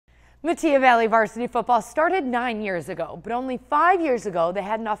Metea Valley varsity football started 9 years ago, but only 5 years ago they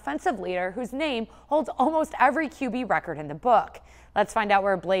had an offensive leader whose name holds almost every QB record in the book. Let's find out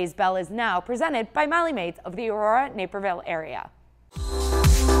where Blaise Bell is now, presented by Molly Maids of the Aurora-Naperville area.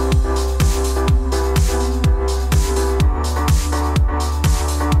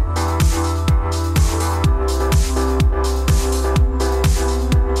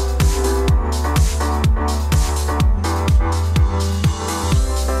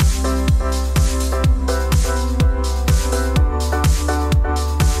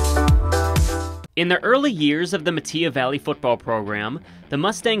 In the early years of the Metea Valley football program, the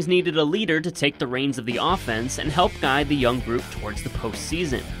Mustangs needed a leader to take the reins of the offense and help guide the young group towards the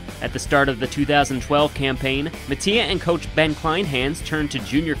postseason. At the start of the 2012 campaign, Metea and coach Ben Kleinhans turned to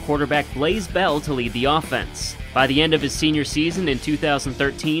junior quarterback Blaise Bell to lead the offense. By the end of his senior season in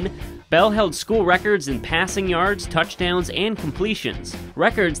 2013, Bell held school records in passing yards, touchdowns, and completions,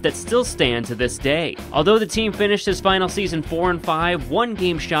 records that still stand to this day. Although the team finished his final season 4-5, one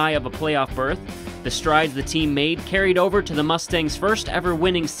game shy of a playoff berth, the strides the team made carried over to the Mustangs' first ever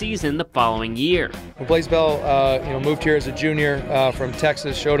winning season the following year. Blaise Bell, moved here as a junior from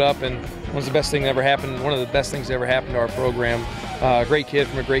Texas, showed up, and one of the best things that ever happened to our program. Great kid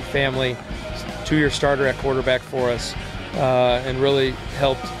from a great family, two-year starter at quarterback for us, and really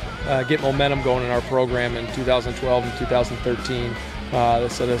helped get momentum going in our program in 2012 and 2013.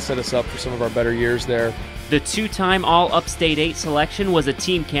 That set us up for some of our better years there. The two-time All-Upstate 8 selection was a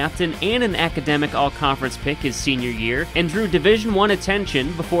team captain and an academic all-conference pick his senior year, and drew Division I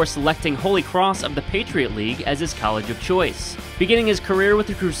attention before selecting Holy Cross of the Patriot League as his college of choice. Beginning his career with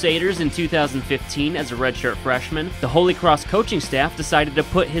the Crusaders in 2015 as a redshirt freshman, the Holy Cross coaching staff decided to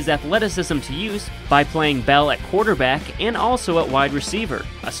put his athleticism to use by playing Bell at quarterback and also at wide receiver,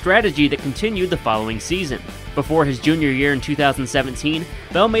 a strategy that continued the following season. Before his junior year in 2017,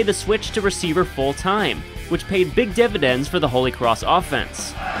 Bell made the switch to receiver full-time, which paid big dividends for the Holy Cross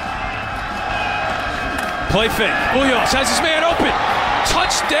offense. Play fake. Williams has his man open.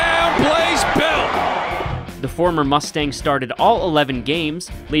 Touchdown, Blaise Bell. The former Mustang started all 11 games,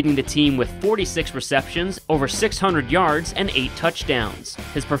 leading the team with 46 receptions, over 600 yards, and 8 touchdowns.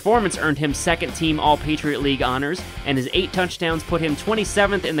 His performance earned him second-team All-Patriot League honors, and his 8 touchdowns put him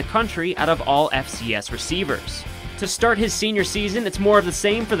 27th in the country out of all FCS receivers. To start his senior season, it's more of the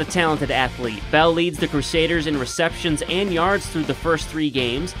same for the talented athlete. Bell leads the Crusaders in receptions and yards through the first 3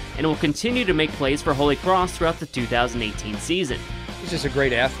 games, and will continue to make plays for Holy Cross throughout the 2018 season. He's just a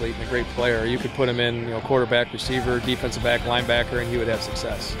great athlete and a great player. You could put him in, quarterback, receiver, defensive back, linebacker, and he would have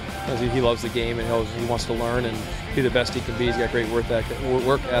success. Because he loves the game and he wants to learn and be the best he can be. He's got great work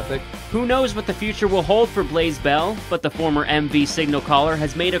ethic. Who knows what the future will hold for Blaise Bell, but the former MV signal caller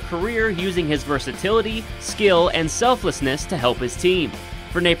has made a career using his versatility, skill, and selflessness to help his team.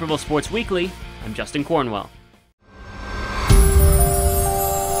 For Naperville Sports Weekly, I'm Justin Cornwell.